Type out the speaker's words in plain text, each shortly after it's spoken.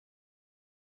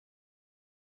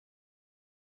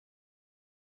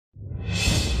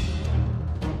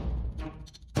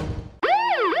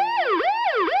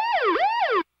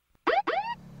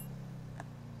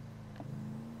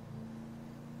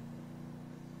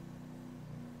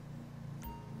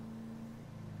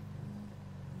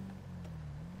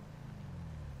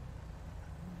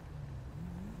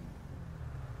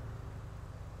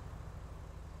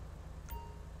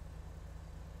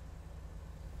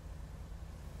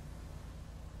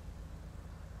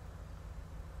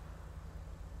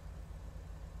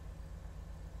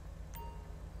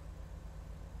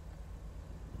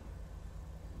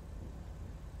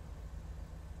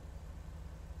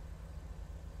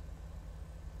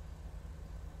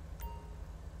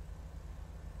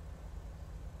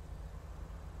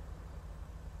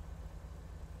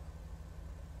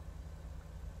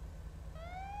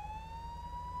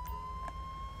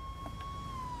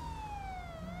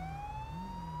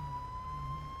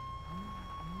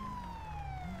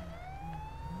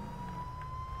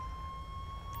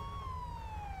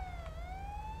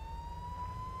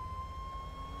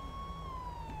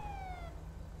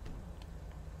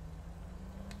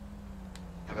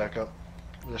Back up.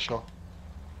 Additional.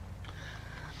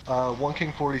 1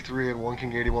 King 43 and 1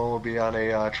 King 81 will be on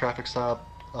a traffic stop.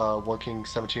 1 King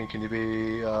 17, can you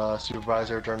be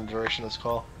supervisor during the duration of this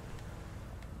call?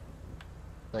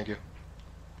 Thank you.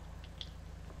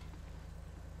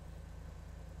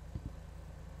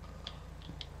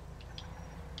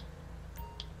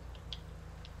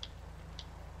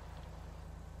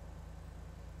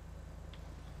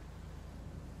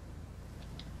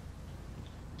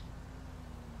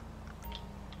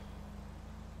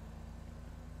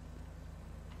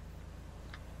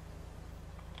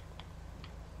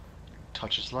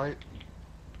 Touches light.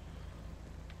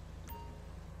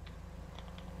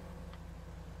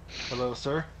 Hello,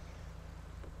 sir.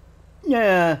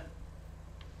 Yeah.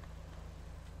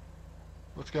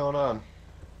 What's going on?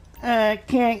 I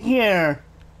can't hear.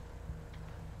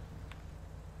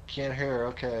 Can't hear.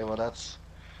 Okay, well that's.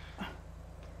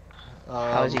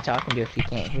 How is he talking to you if he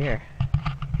can't hear?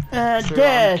 Sir,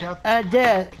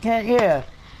 Dead. Can't hear.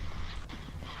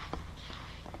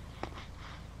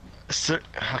 Sir,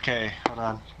 okay, hold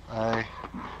on.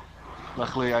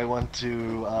 Luckily I went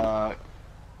to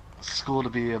school to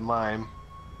be a mime.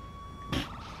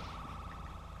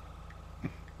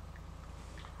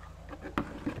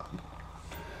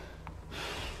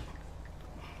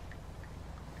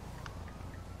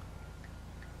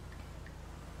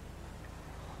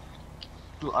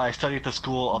 I studied at the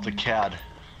school of the CAD.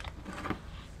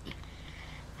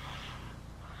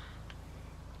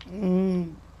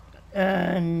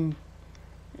 And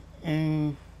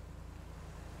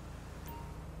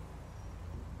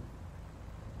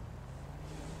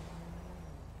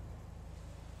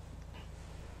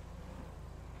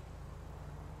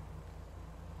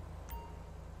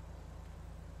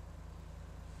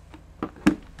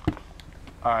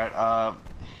Alright,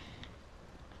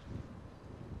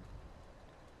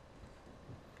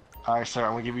 alright, sir,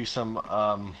 I'm gonna give you some,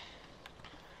 I'll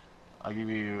give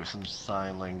you some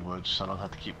sign language so I don't have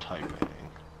to keep typing.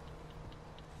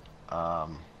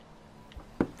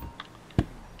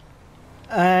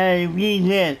 I read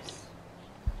this.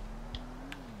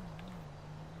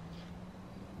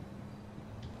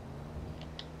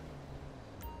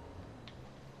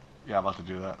 Yeah, I'm about to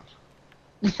do that.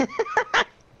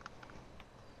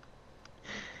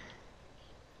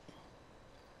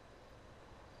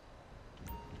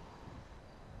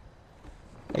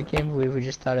 I can't believe we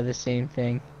just thought of the same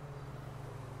thing.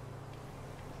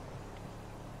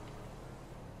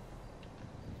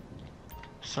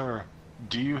 Sir,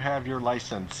 do you have your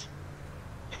license?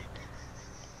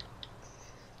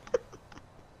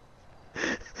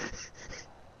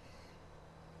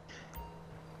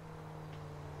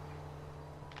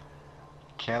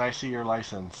 Can I see your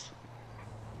license?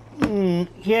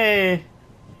 Yeah.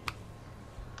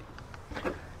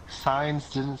 Signs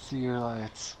didn't see your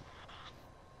lights.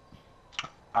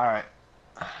 Alright.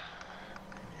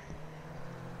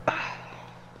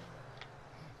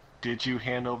 Did you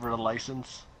hand over the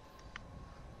license?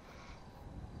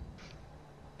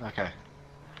 Okay.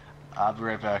 I'll be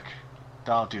right back.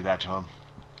 Don't do that to him.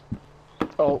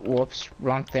 Oh, whoops.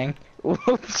 Wrong thing.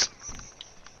 Whoops.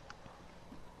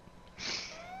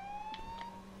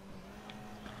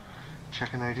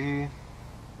 Checking ID.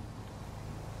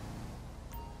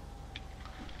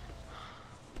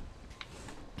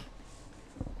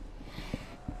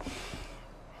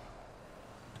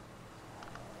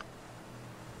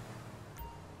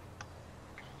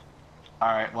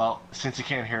 Alright, well, since he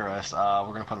can't hear us,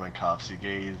 we're gonna put him in cuffs. He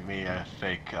gave me a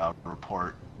fake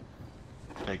report.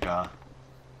 Fake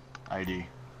ID.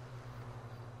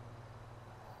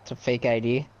 It's a fake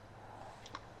ID.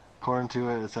 According to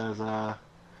it, it says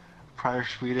prior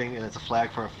speeding and it's a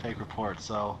flag for a fake report.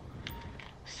 So,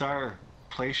 sir,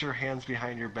 place your hands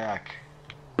behind your back.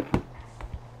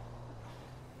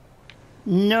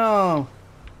 No.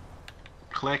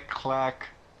 Click, clack,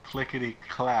 clickety,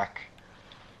 clack.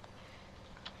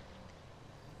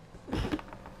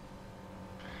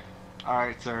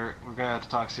 Alright, sir, we're gonna have to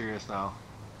talk serious now.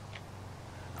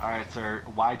 Alright, sir,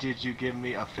 why did you give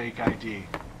me a fake ID?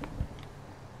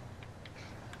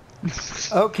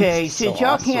 Okay, So since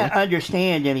y'all awesome. can't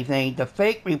understand anything, the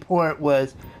fake report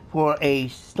was for a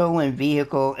stolen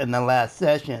vehicle in the last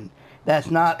session. That's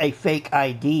not a fake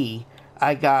ID.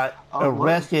 I got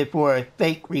arrested for a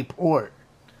fake report.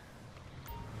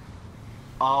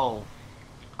 Oh,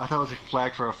 I thought it was a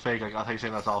flag for a fake. I thought you were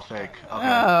saying that's all fake.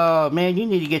 Okay. Oh, man, you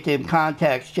need to get them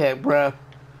contacts checked, bruh.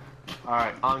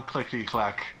 Alright, unclickety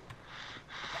clack.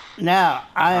 Now,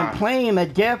 I am playing a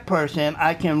deaf person.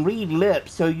 I can read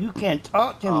lips, so you can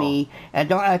talk to me and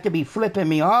don't have to be flipping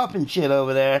me off and shit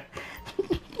over there.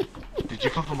 Did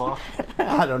you flip him off?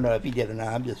 I don't know if he did or not.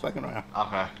 I'm just fucking around.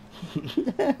 Okay.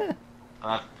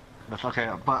 That's okay.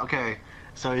 But okay.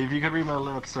 So if you could read my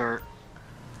lips, sir.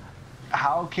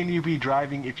 How can you be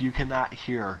driving if you cannot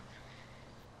hear?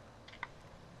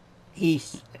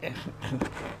 He's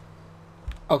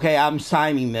okay. I'm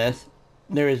signing this.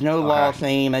 There is no law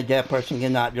saying a deaf person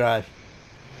cannot drive.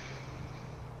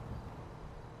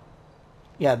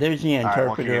 Yeah, there's the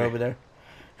interpreter over there.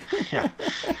 Yeah.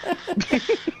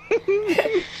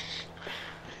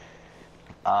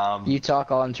 You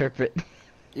talk, I'll interpret.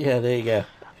 Yeah, there you go.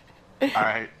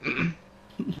 Alright.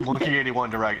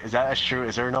 1K81 direct. Is that true?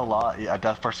 Is there no law a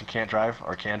deaf person can't drive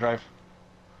or can drive?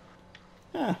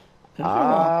 Yeah.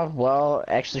 Well,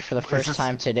 actually, for the first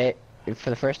time today,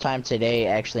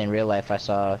 actually in real life, I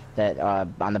saw that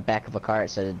on the back of a car it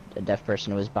said a deaf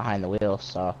person was behind the wheel.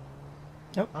 So.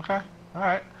 Yep. Okay. All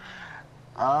right.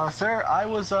 Sir, I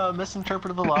was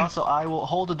misinterpreted the law, so I will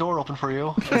hold the door open for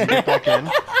you as you get back in.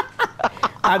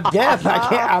 I'm deaf. I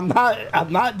can't.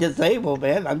 I'm not disabled,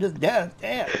 man. I'm just deaf.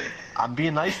 Damn. I'm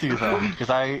being nice to you though,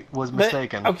 because I was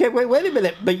mistaken. Okay, wait a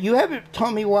minute. But you haven't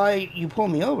told me why you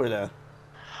pulled me over, though.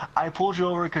 I pulled you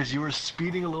over because you were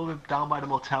speeding a little bit down by the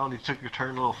motel and you took your turn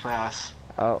a little fast.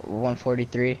 Oh,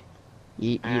 143.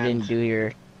 You didn't do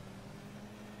your.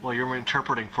 Well, you were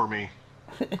interpreting for me.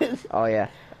 Oh yeah.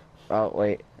 Oh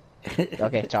wait.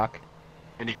 Okay, talk.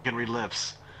 And you can read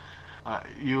lips.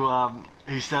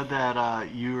 He said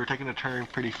that you were taking a turn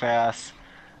pretty fast,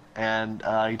 and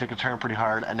you took a turn pretty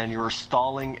hard, and then you were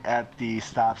stalling at the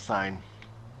stop sign.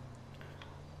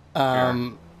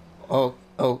 Okay.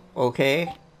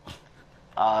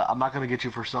 I'm not going to get you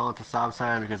for stalling at the stop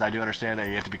sign because I do understand that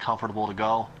you have to be comfortable to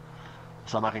go.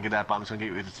 So I'm not going to get that, but I'm just going to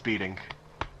get you with the speeding.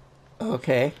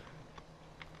 Okay.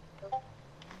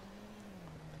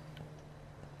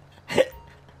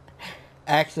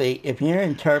 Actually, if you're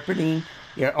interpreting,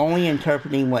 you're only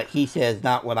interpreting what he says,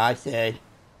 not what I said.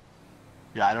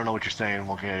 Yeah, I don't know what you're saying,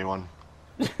 1K81.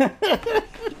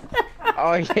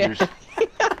 Oh, yeah.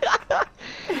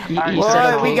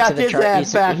 Well, we got this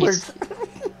ass backwards.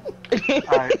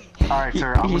 Alright,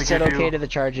 sir. I'm he gonna said give okay you, to the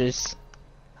charges.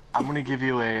 I'm going to give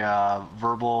you a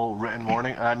verbal written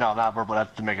warning. No, not verbal.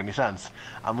 That doesn't make any sense.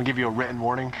 I'm going to give you a written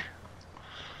warning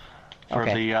for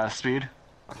the speed.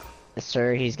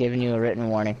 Sir, he's giving you a written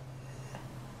warning.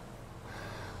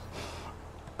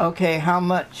 Okay, how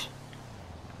much?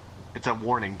 It's a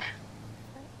warning.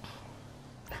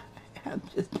 I'm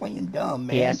just playing dumb,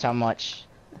 man. He asked how much.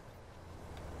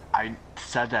 I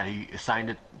said that. He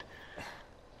signed it.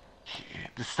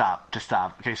 Just stop. Just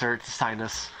stop. Okay, sir, just sign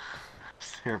this.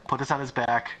 Here, put this on his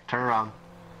back. Turn around.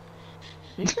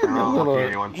 He's getting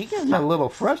a little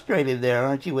frustrated there,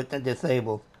 aren't you, with the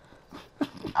disabled?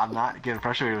 I'm not getting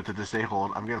frustrated with the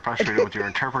disabled. I'm getting frustrated with your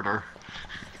interpreter.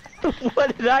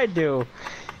 What did I do?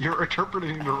 You're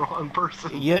interpreting the wrong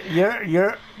person.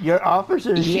 Your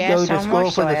officers should go to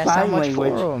school for the sign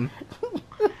language.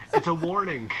 It's a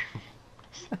warning.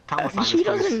 He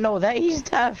doesn't know that. He's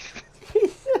deaf.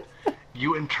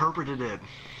 You interpreted it.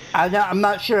 I'm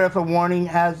not sure if a warning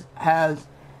has a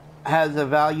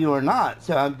value or not.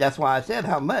 So that's why I said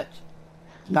how much.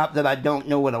 Not that I don't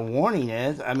know what a warning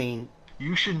is. I mean,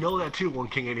 you should know that too,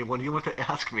 1King81. You don't have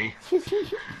to ask me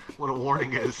what a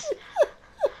warning is.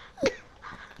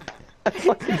 I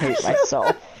fucking hate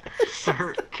myself.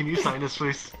 Sir, can you sign this,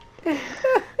 please?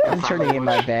 I'm turning in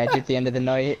my badge at the end of the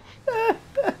night.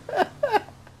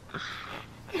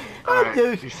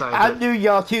 I knew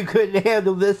y'all two couldn't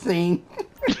handle this scene.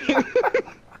 Here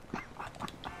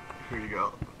you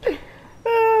go.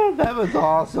 Oh, that was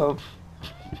awesome.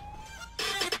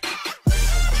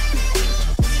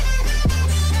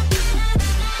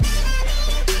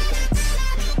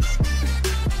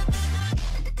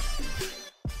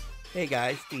 Hey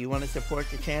guys, do you want to support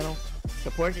the channel?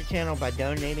 Support the channel by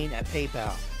donating at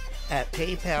PayPal at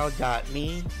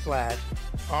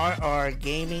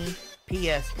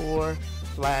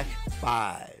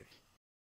paypal.me/rrgamingps4/5.